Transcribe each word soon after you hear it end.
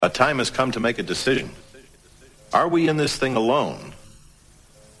A time has come to make a decision. Are we in this thing alone,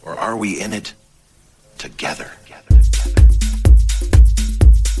 or are we in it together?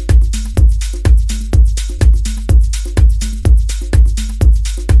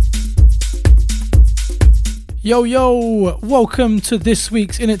 Yo, yo, welcome to this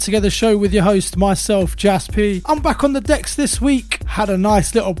week's In It Together show with your host, myself, Jas P. I'm back on the decks this week. Had a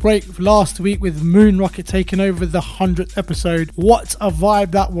nice little break last week with Moon Rocket taking over the 100th episode. What a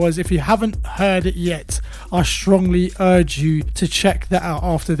vibe that was. If you haven't heard it yet, I strongly urge you to check that out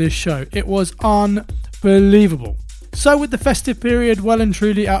after this show. It was unbelievable. So with the festive period well and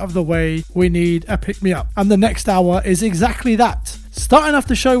truly out of the way, we need a pick-me-up. And the next hour is exactly that. Starting off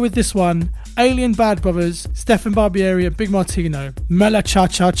the show with this one, Alien Bad Brothers, Stefan Barbieri and Big Martino, Mela Cha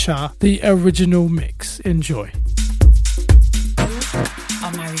Cha Cha, the original mix. Enjoy. You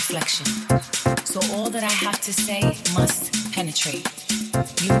are my reflection, so all that I have to say must penetrate.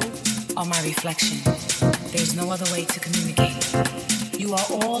 You are my reflection. There's no other way to communicate. You are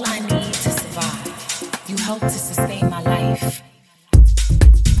all I need to survive. You help to sustain my life.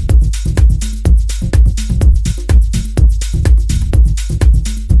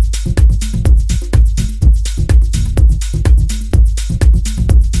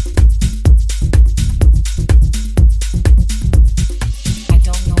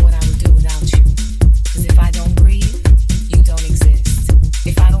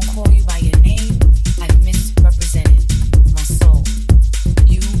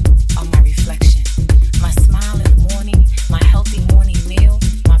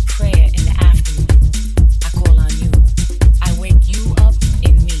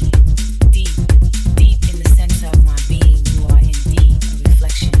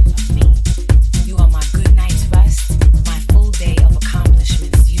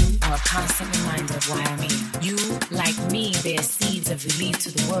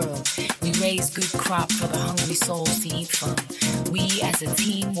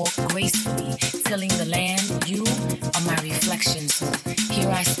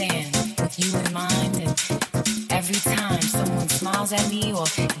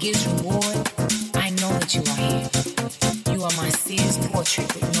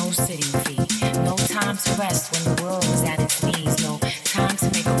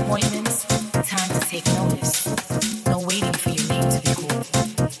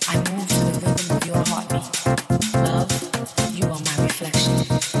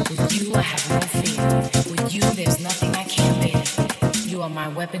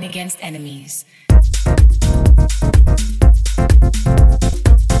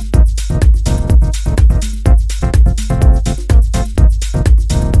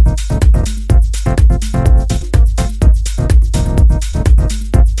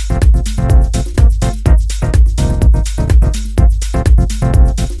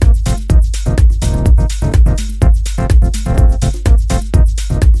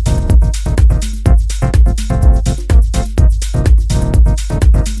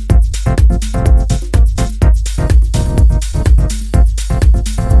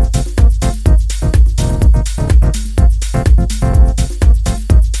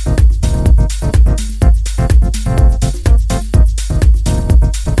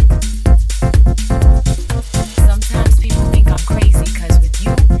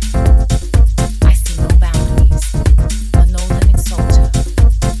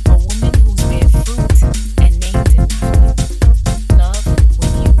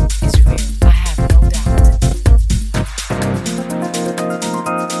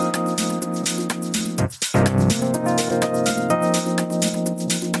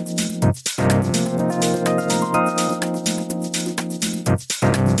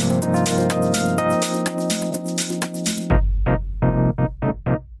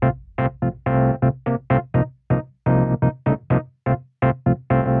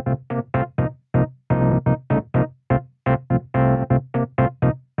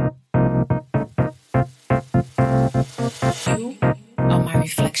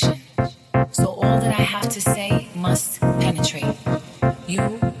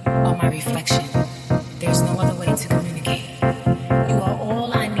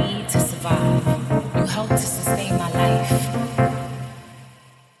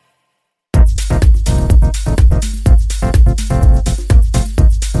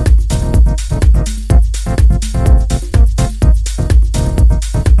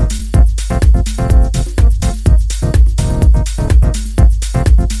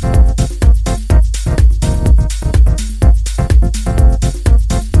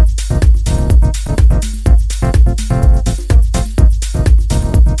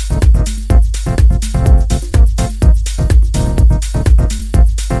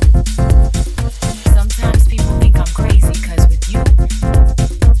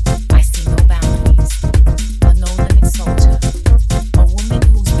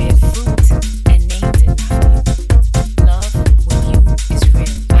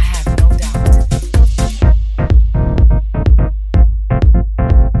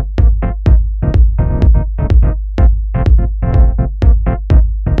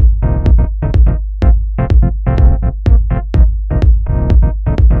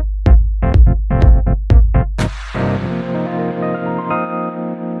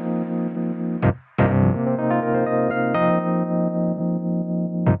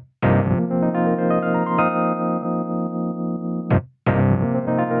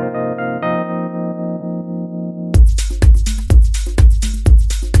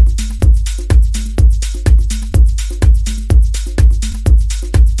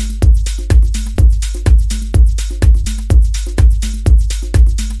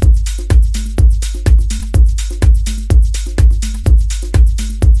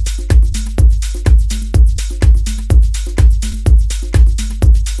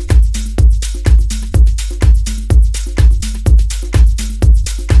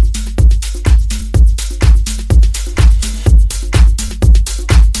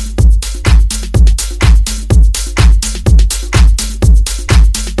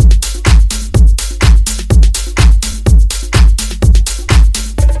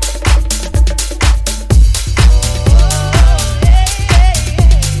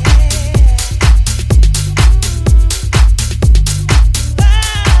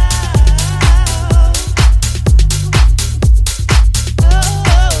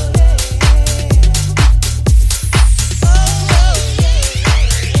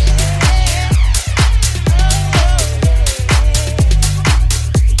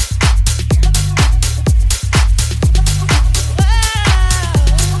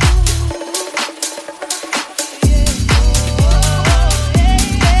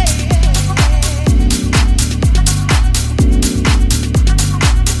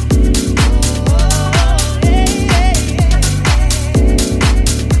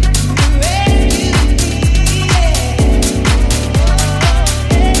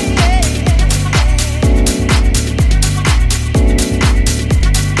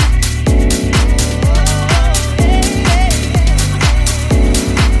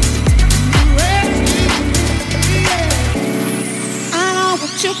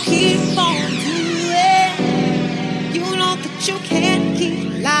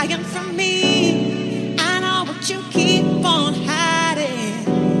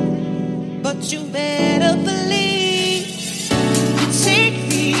 But you better believe you take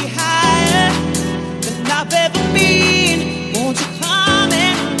me higher than I've ever been. Won't you come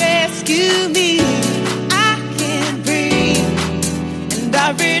and rescue me? I can't breathe, and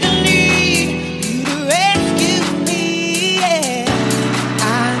I really need you to rescue me. Yeah.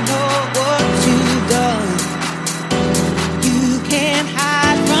 I know what you've done. You can't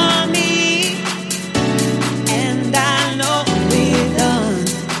hide from me, and I know we're done.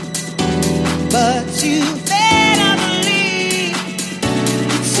 But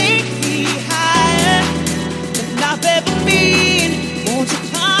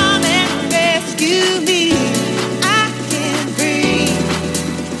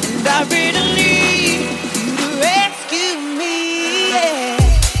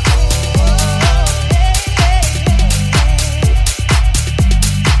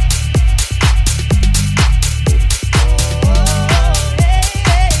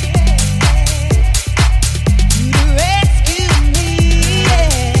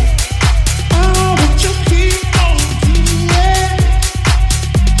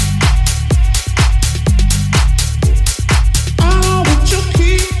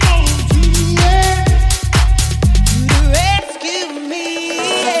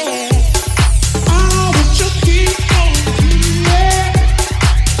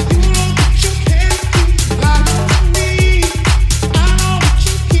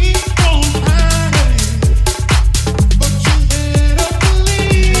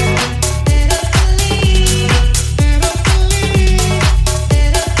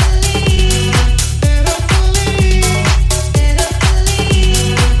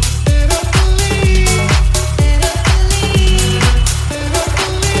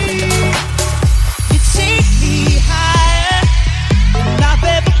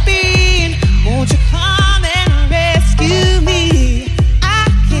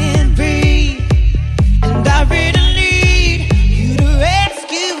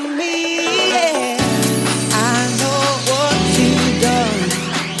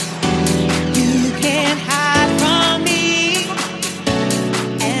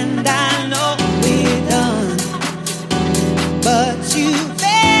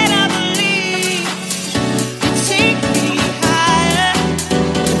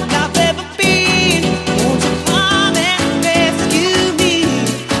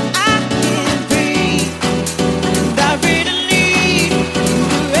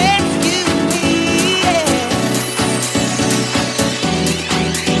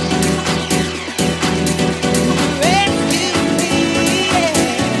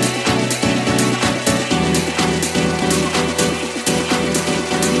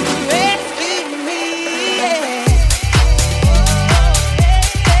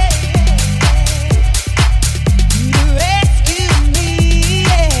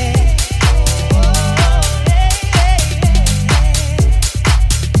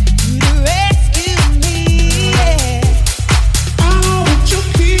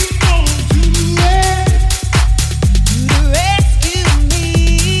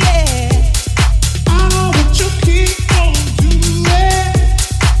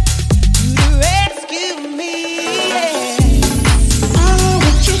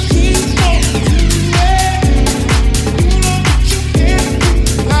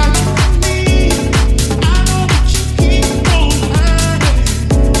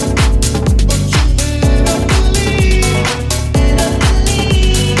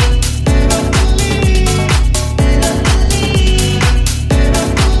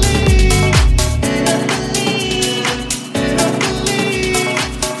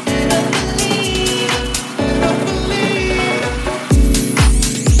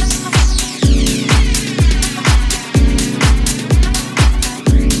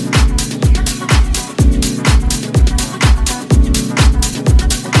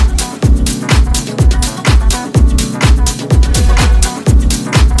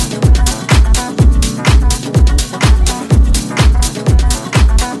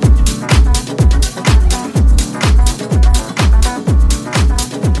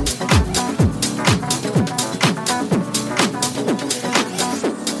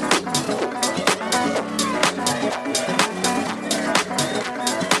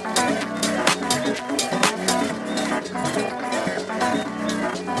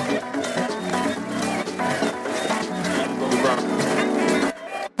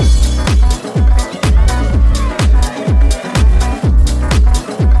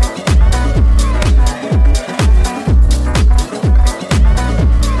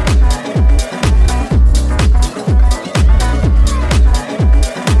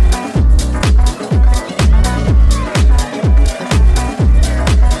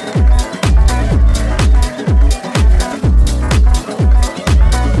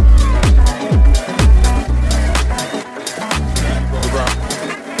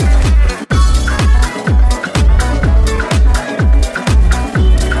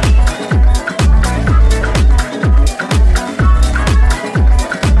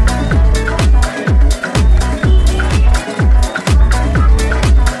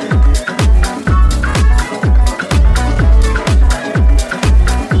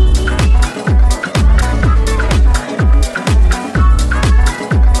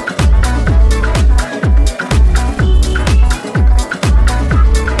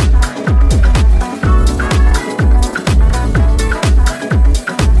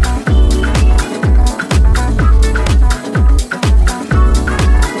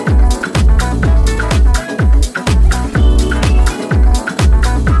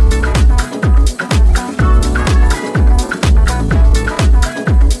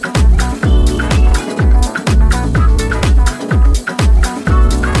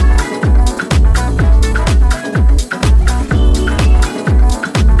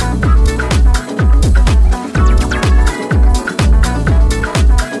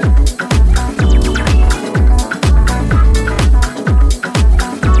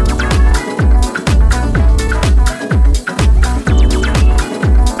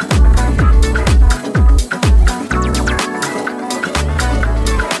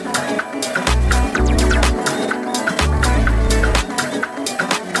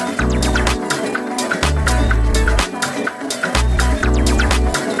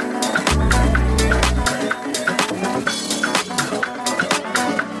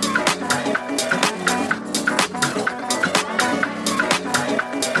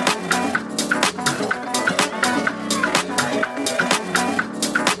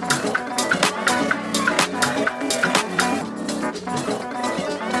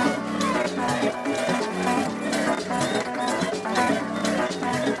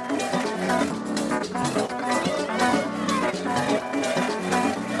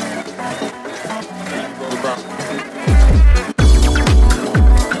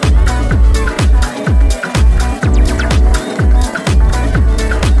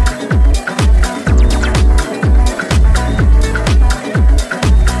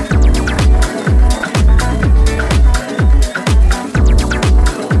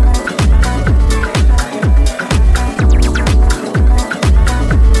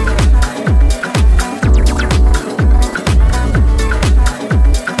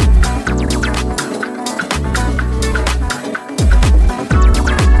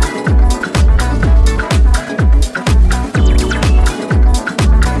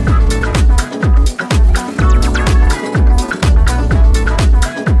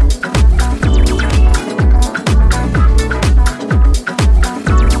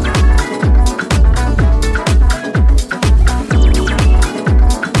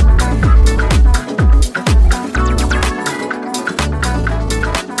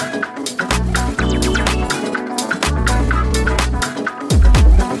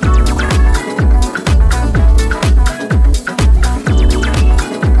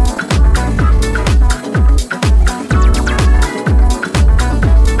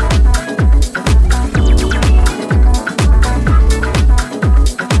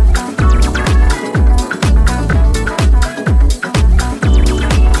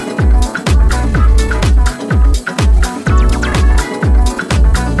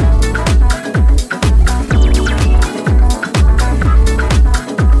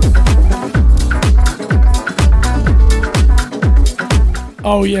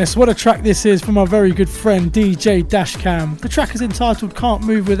Oh yes, what a track this is from our very good friend DJ Dashcam. The track is entitled Can't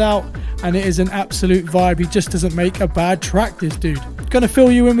Move Without, and it is an absolute vibe. He just doesn't make a bad track, this dude. Gonna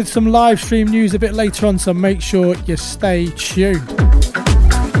fill you in with some live stream news a bit later on, so make sure you stay tuned.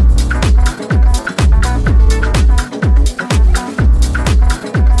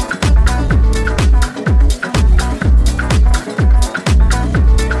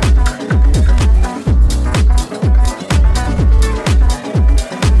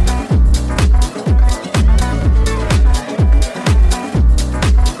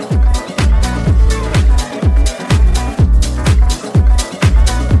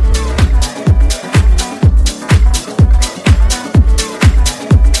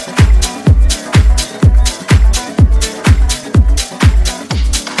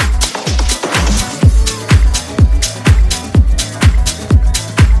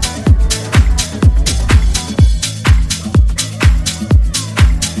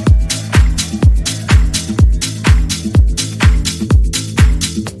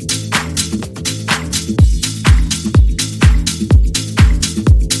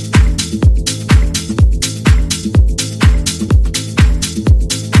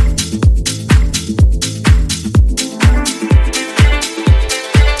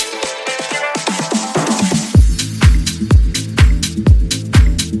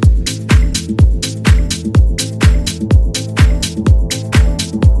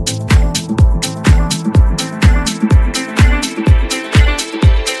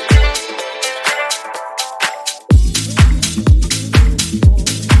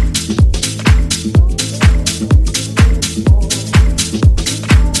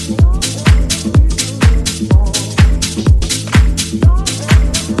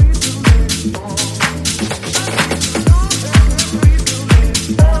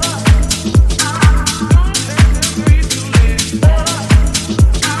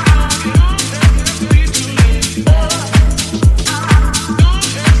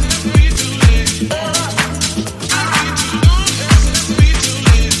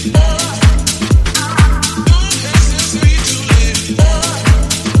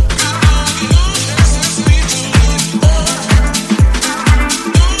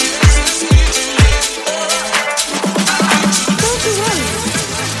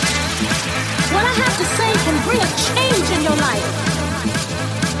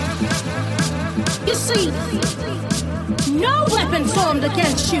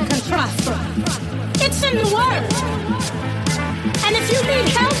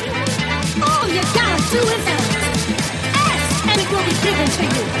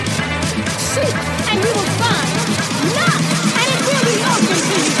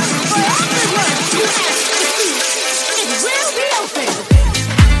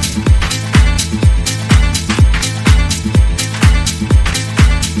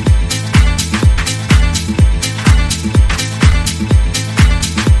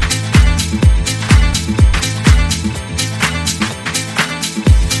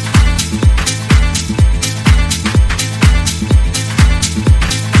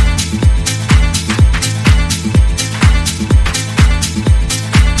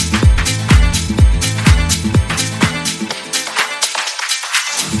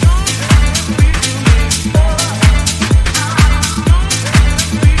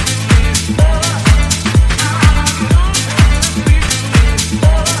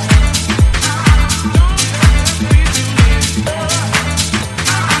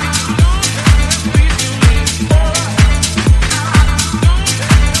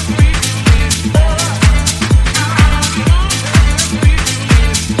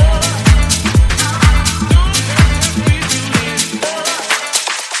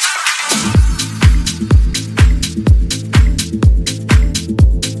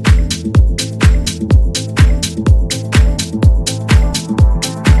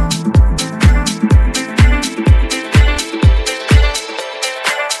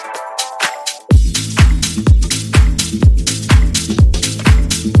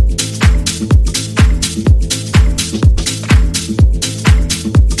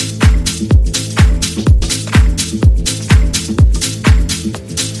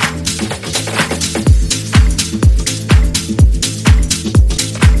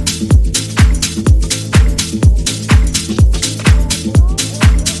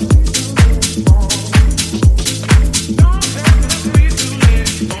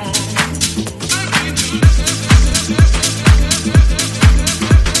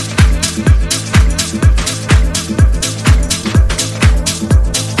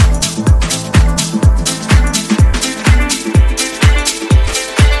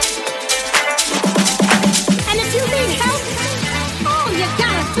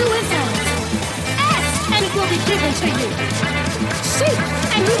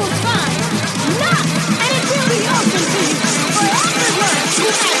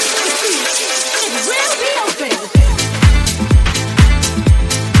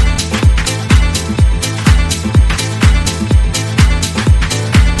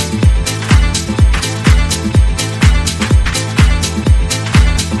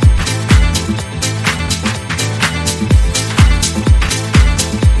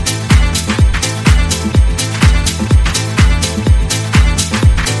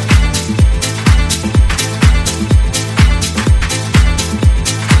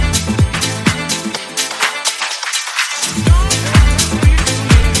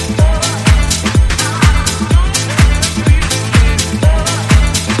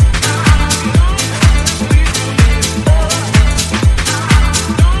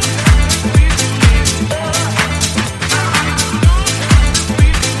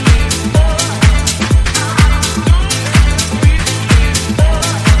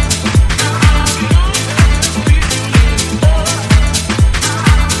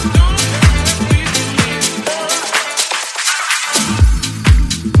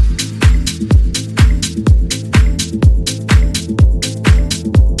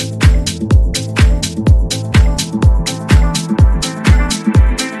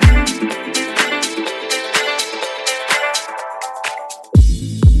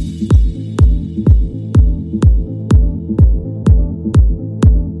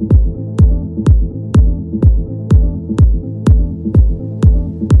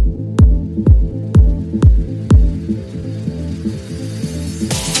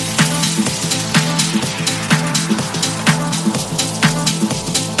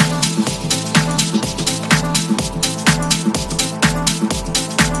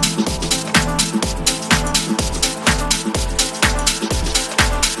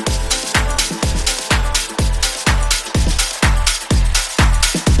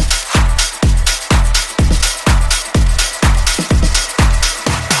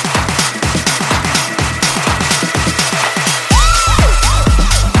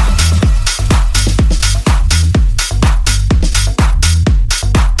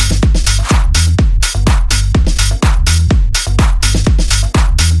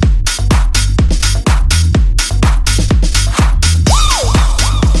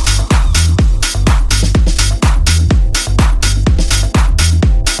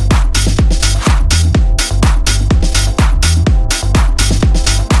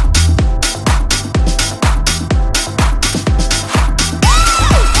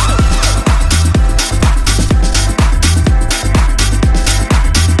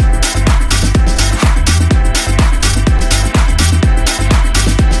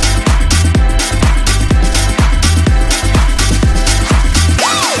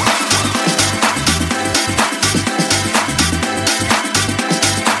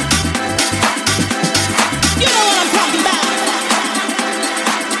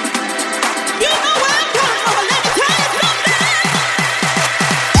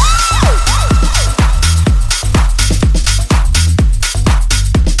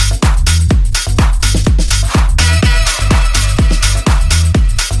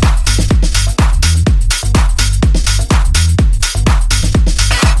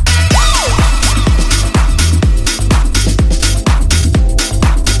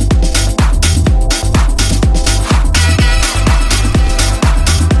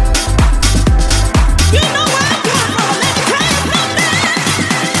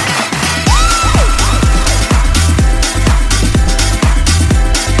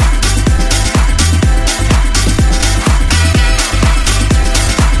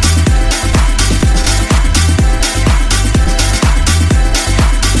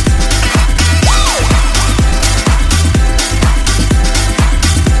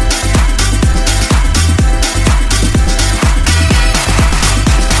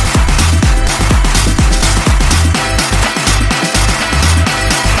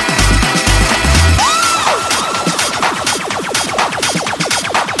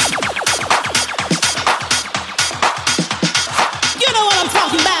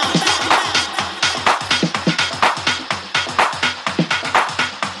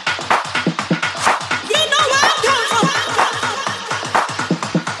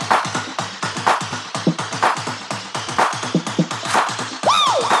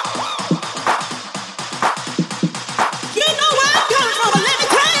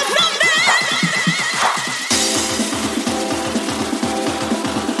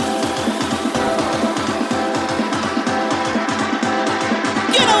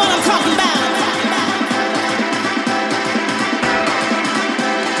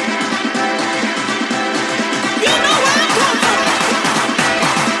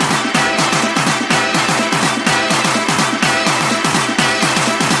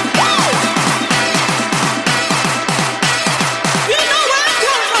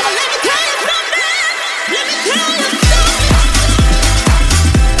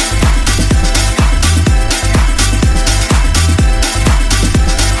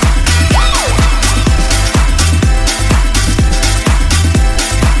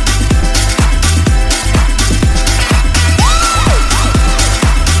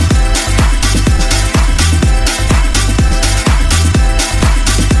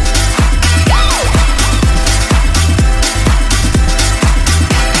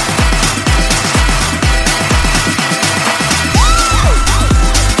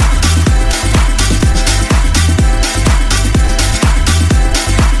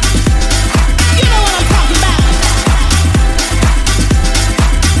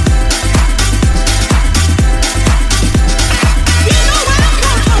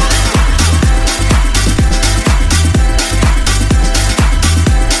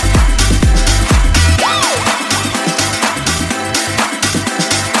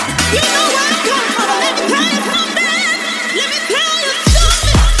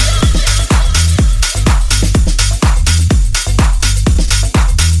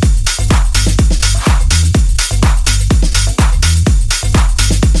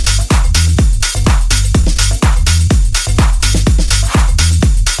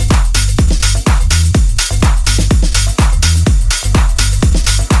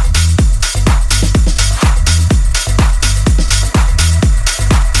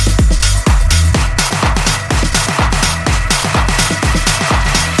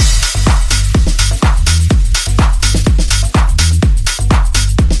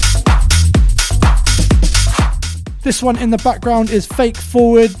 This one in the background is Fake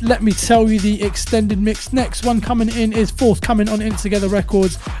Forward. Let me tell you, the extended mix. Next one coming in is forthcoming on In Together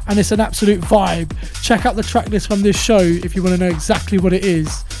Records, and it's an absolute vibe. Check out the track list from this show if you want to know exactly what it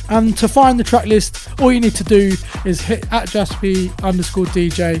is. And to find the track list, all you need to do is hit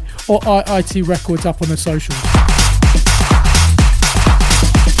 @Jaspy_DJ or IIT Records up on the socials.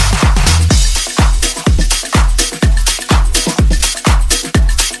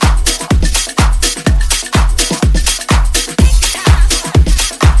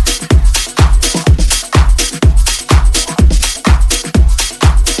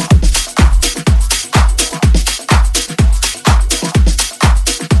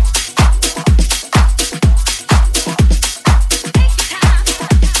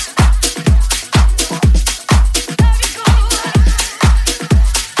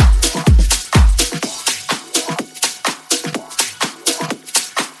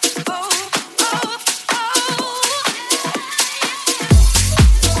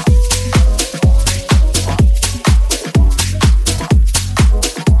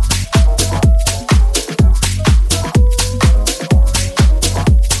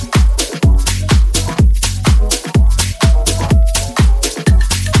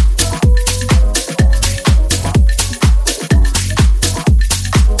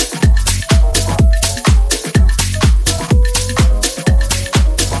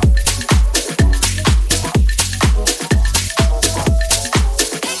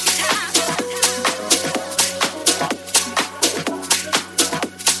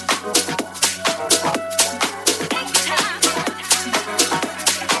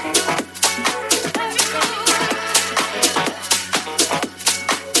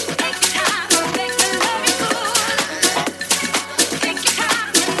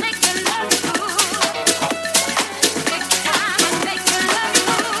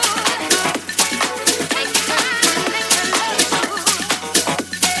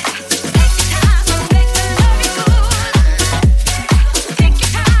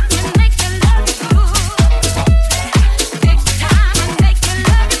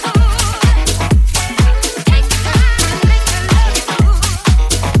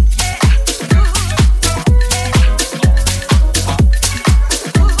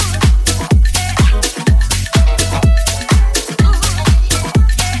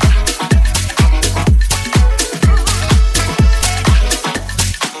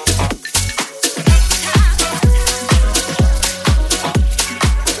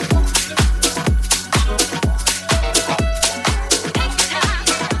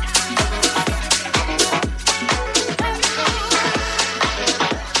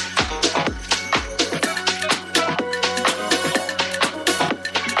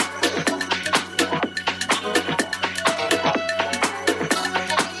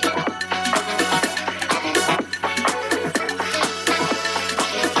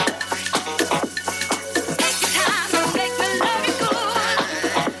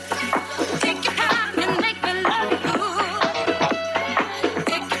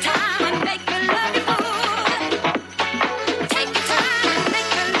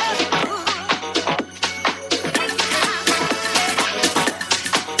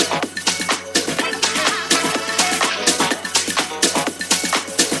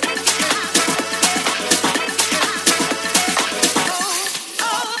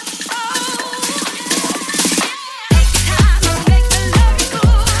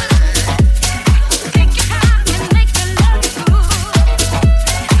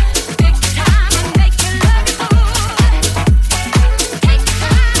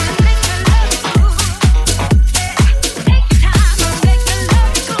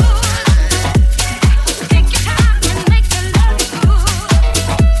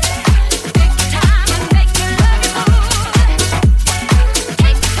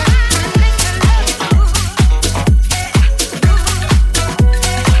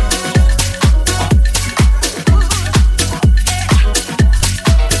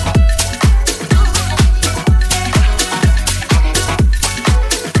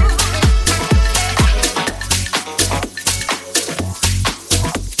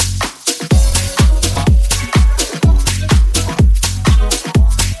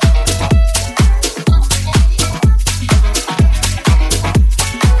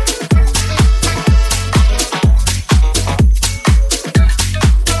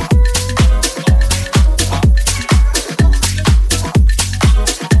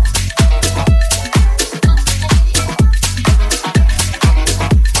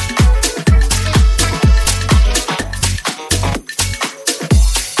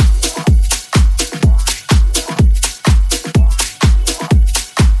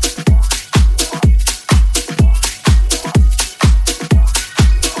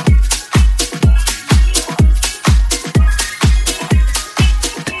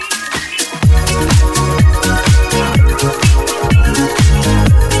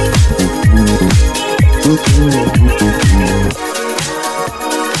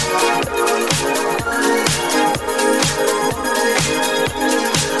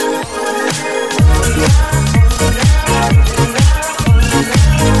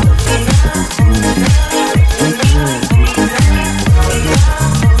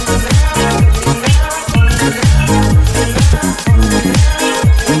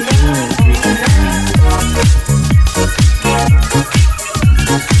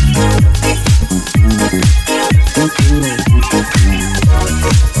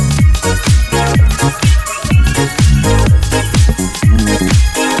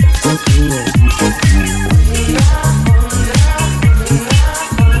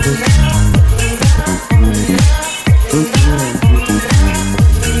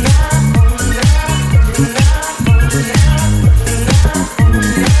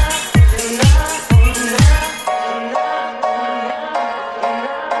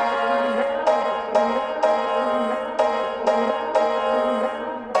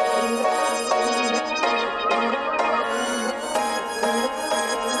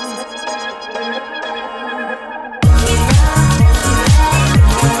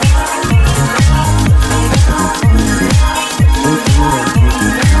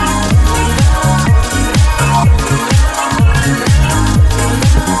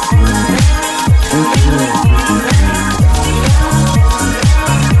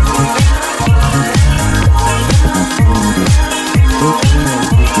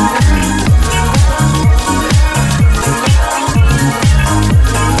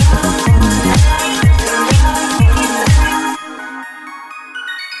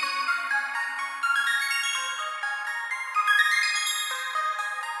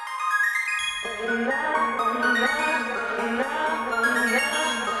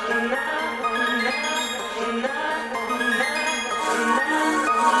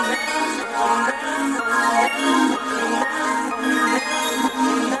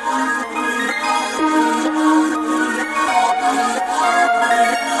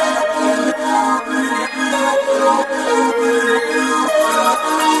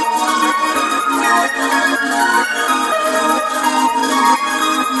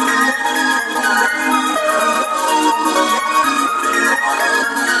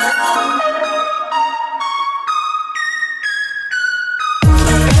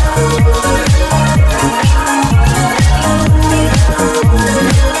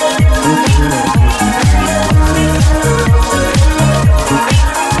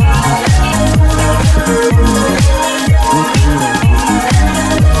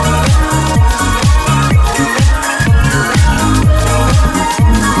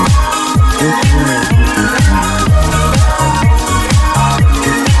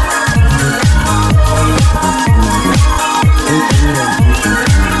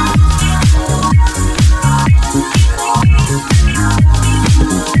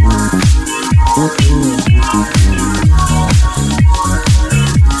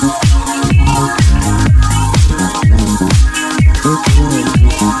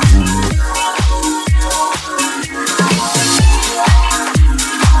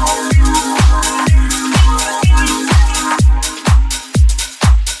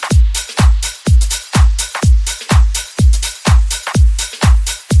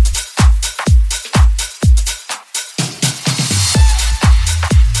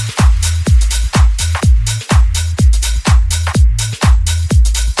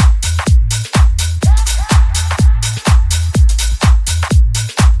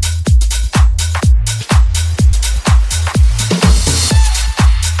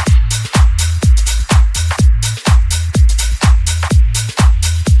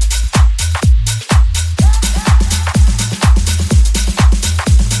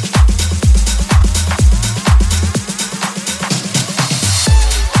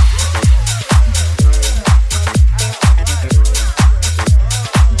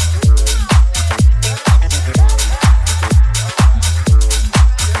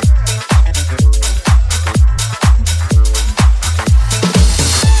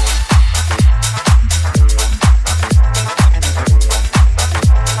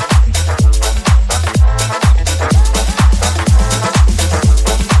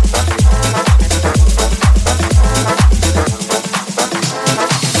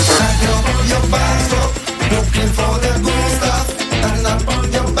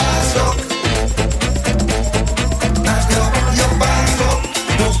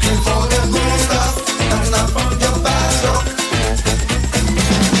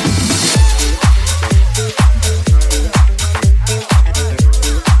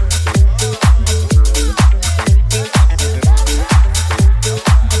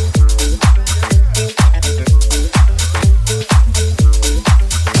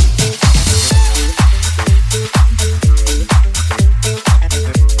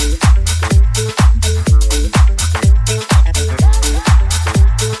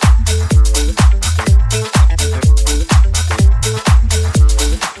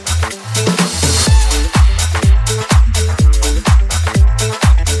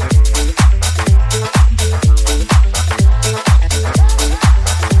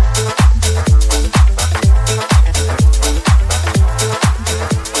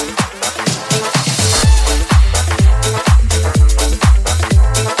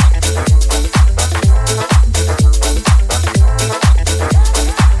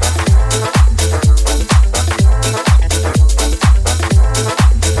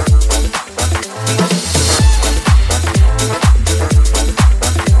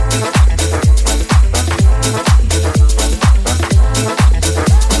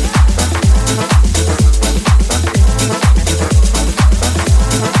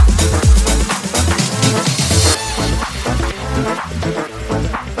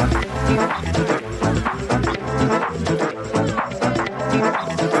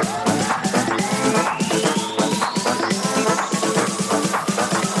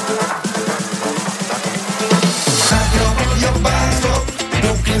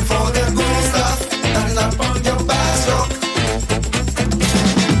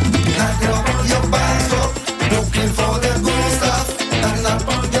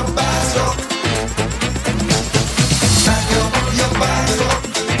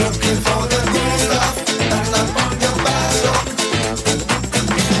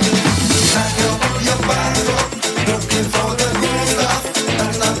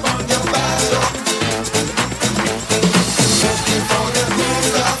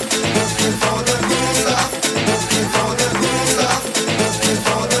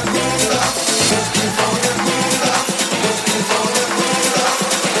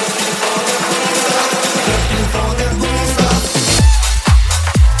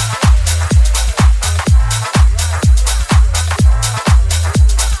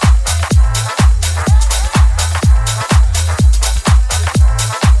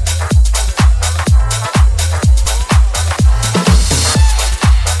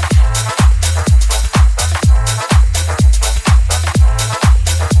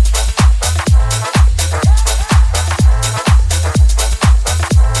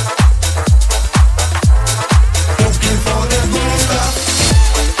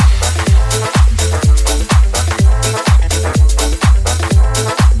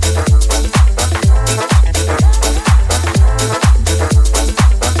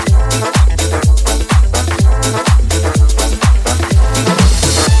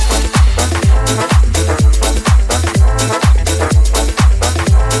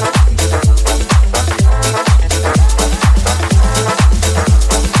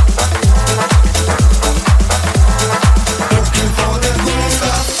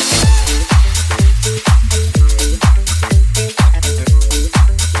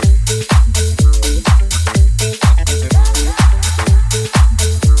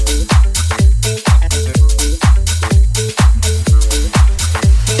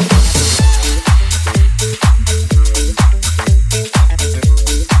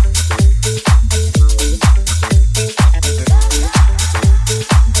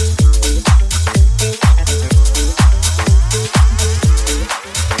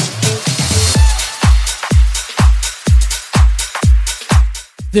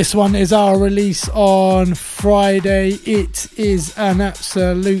 This one is our release on Friday. It is an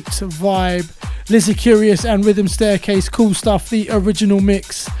absolute vibe. Lizzie Curious and Rhythm Staircase, cool stuff. The original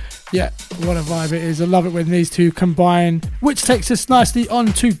mix. Yeah, what a vibe it is. I love it when these two combine. Which takes us nicely on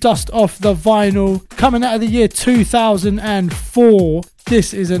to Dust Off the Vinyl. Coming out of the year 2004.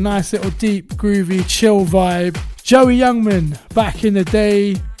 This is a nice little deep, groovy, chill vibe. Joey Youngman, back in the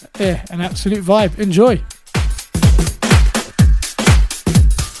day. Yeah, an absolute vibe. Enjoy.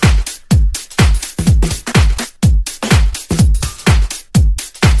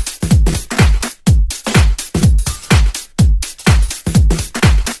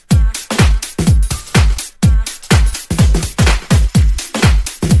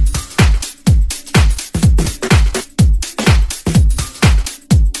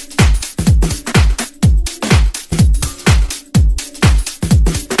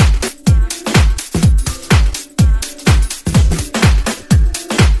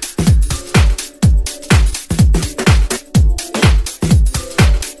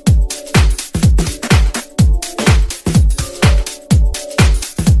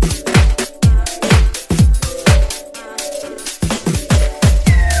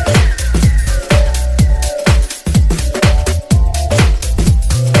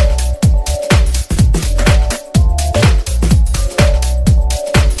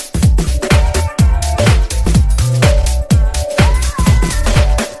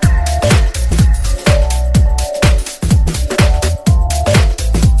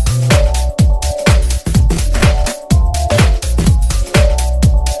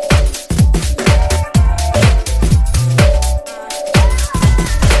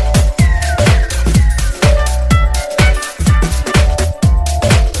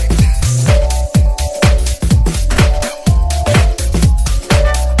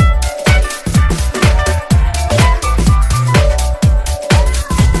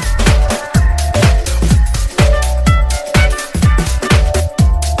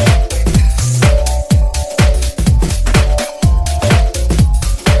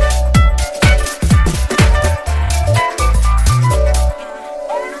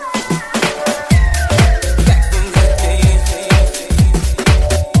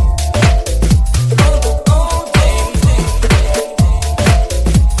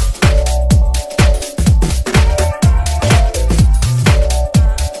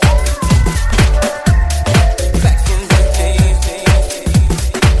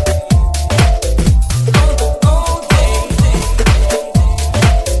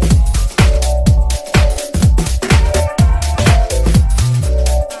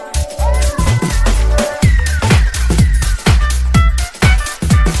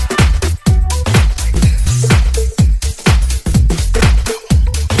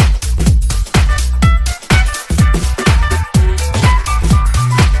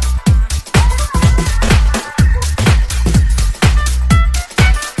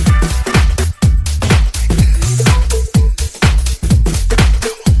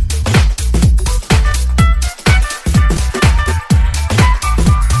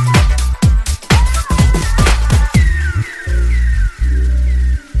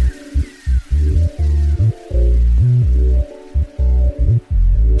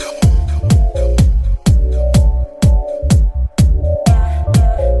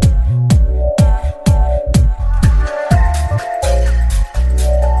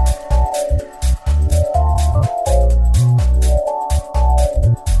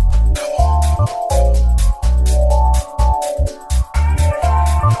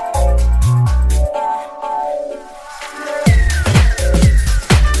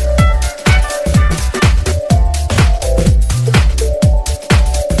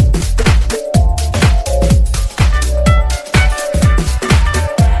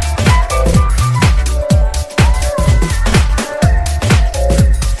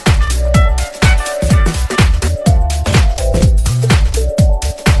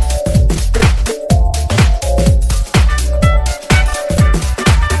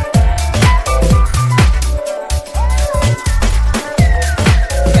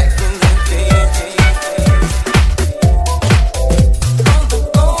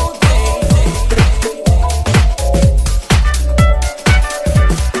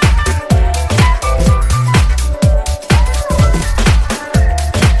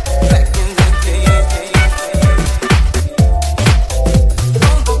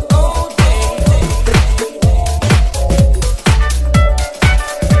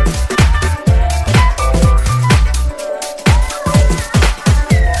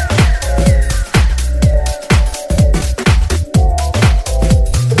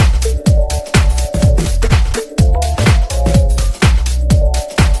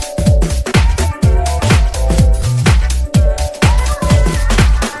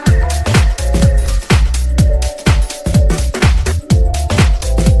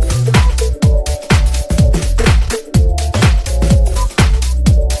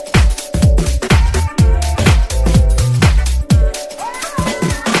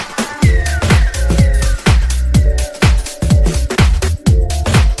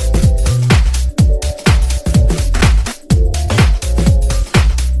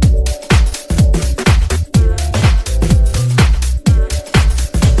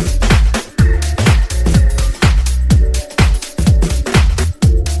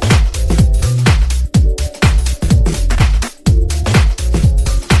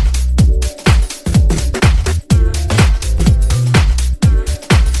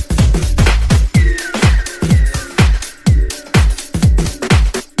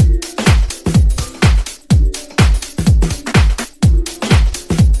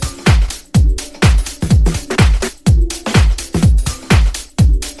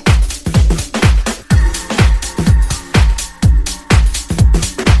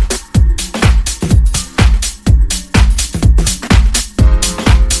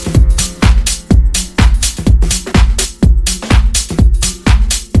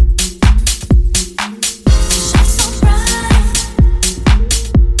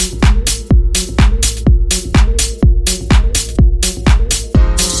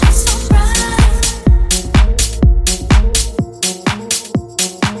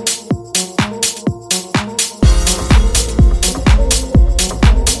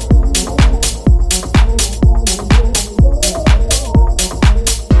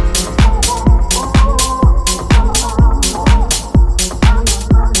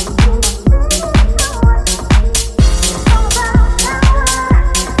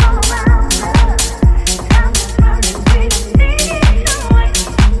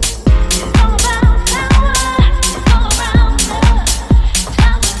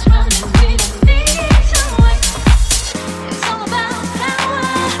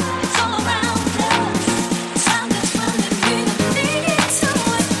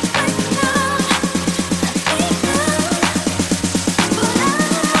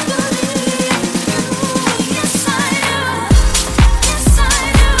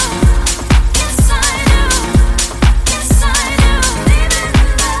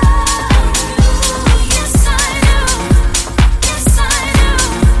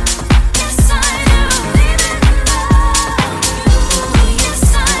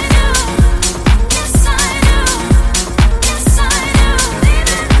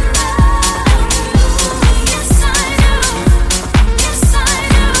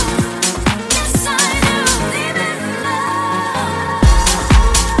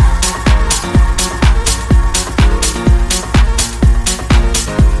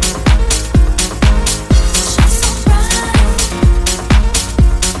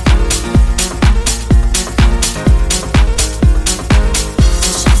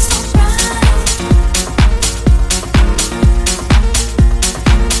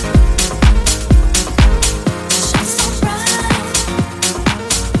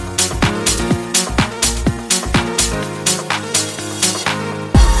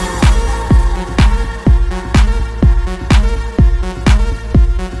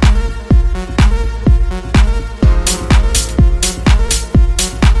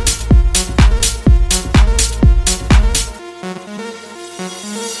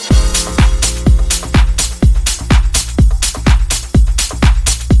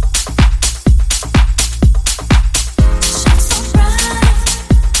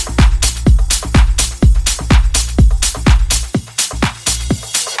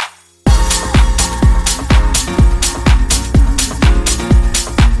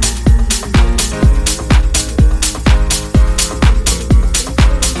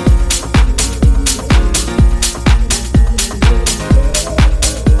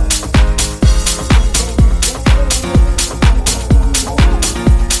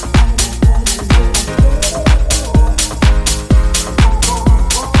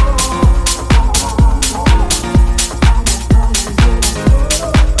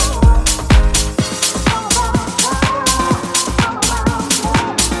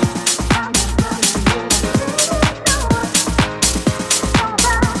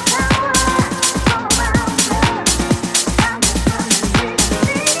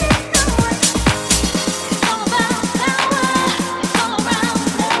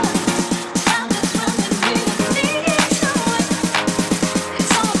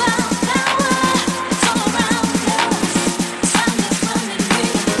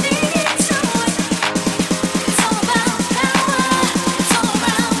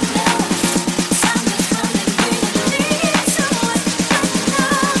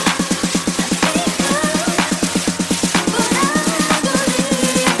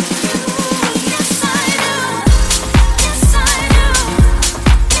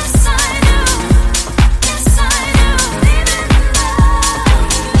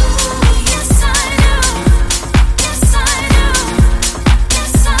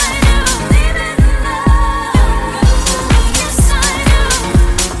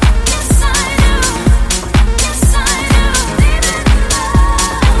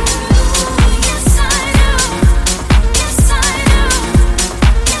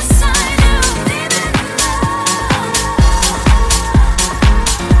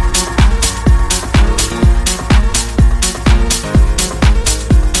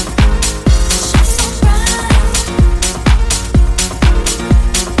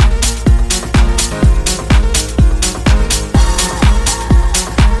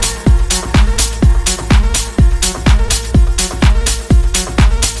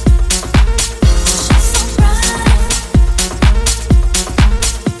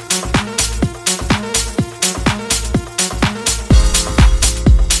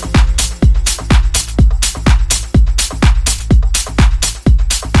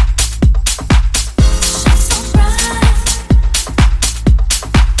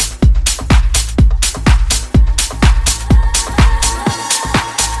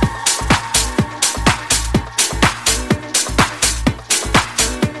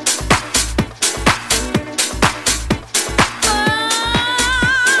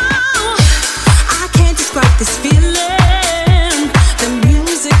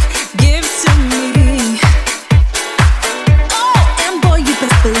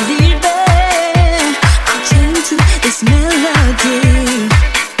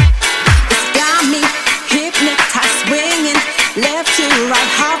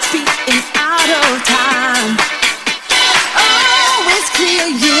 right heartbeat and out of time. Oh, it's clear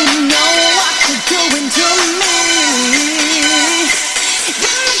you know what you're doing to me.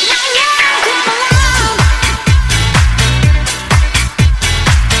 You make my love come alive.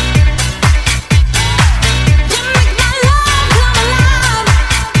 You make my love come alive.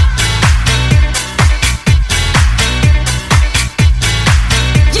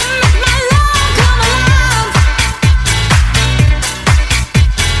 You make my love come alive.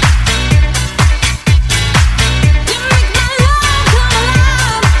 You make my love come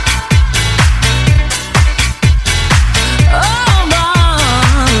alive.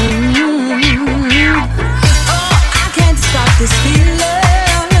 Oh, I can't stop this feeling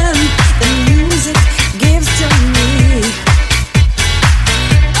the music gives to me.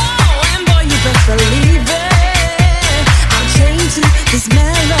 Oh, and boy, you best believe it, I'm chained to this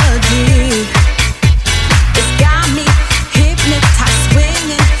melody. It's got me hypnotized,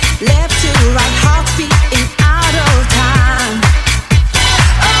 swinging left to right, heartbeat and out of time.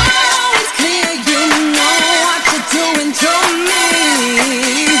 Oh, it's clear you know what you're doing to me.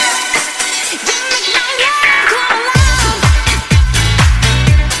 You make my love come alive.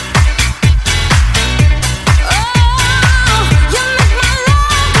 Oh, you make my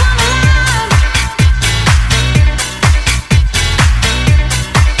love come alive.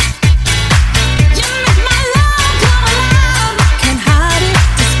 You make my love come alive. Can't hide it,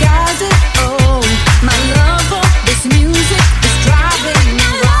 disguise it. Oh, my love, oh, this music is driving me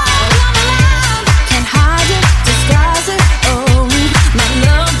wild. Can't hide it, disguise it. Oh, my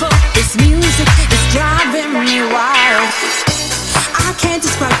love, oh, this music is driving me wild. I can't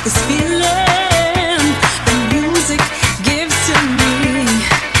describe this feeling the music gives to me.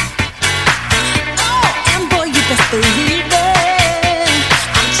 Oh, and boy, you best believe it,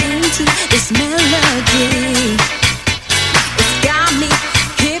 I'm chained to this melody. It's got me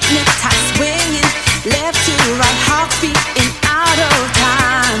hypnotized, swinging left to right, heartbeat and out of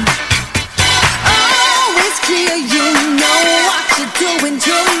time. Oh, it's clear you know what you're doing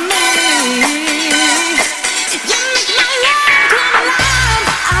to me. You make my love come alive.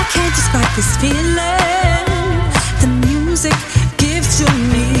 I can't describe this feeling the music gives to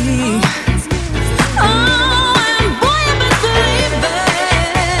me. Oh, and boy, you best believe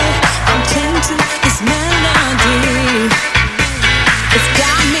it, I'm chained to this melody. It's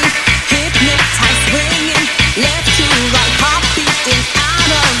got me hypnotized, swinging left to right, heartbeat and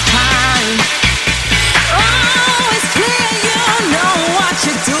out of time. Oh, it's clear you know what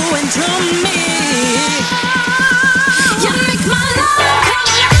you're doing to me. You make my love come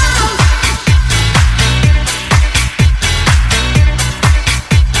alive.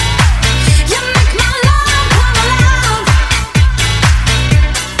 You make my love come alive.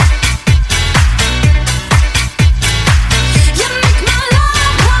 You make my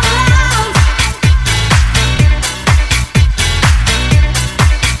love come alive.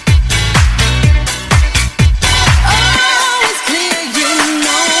 Oh, it's clear you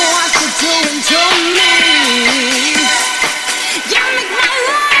know what you're doing to me. You make my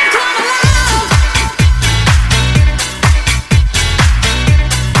love come alive.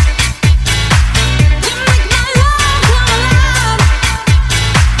 You make my love come alive.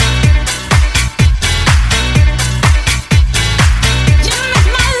 You make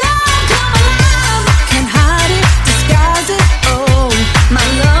my love come alive. Can't hide it, disguise it. Oh, my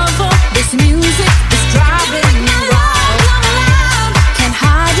love, oh, this music is driving me wild. Can't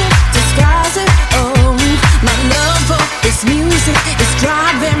hide it, disguise it. Oh, my love, oh, this music is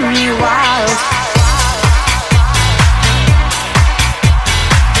driving me wild.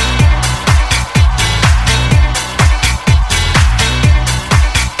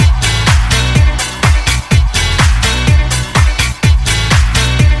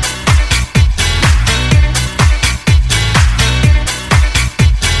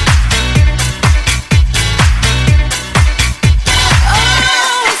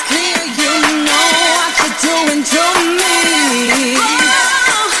 Oh, it's clear you know what you're doing to me.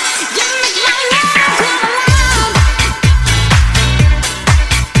 Oh, you make my love come alive.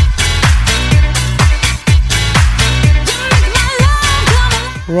 You make my love come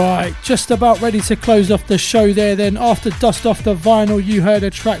alive. Right, just about ready to close off the show there then. After Dust Off the Vinyl, you heard a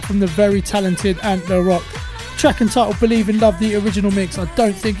track from the very talented Ant the Rock. Track entitled Believe in Love, the original mix. I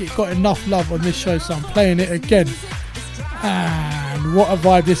don't think it got enough love on this show, so I'm playing it again. And what a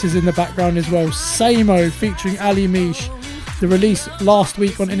vibe this is in the background as well. Samo featuring Ali Mish. The release last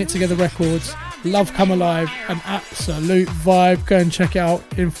week on In It Together Records. Love Come Alive, an absolute vibe. Go and check it out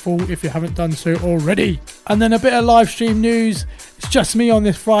in full if you haven't done so already. And then a bit of live stream news. It's just me on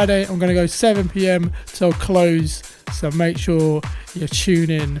this Friday. I'm going to go 7 p.m. till close. So make sure you tune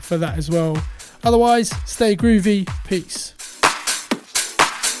in for that as well. Otherwise, stay groovy. Peace.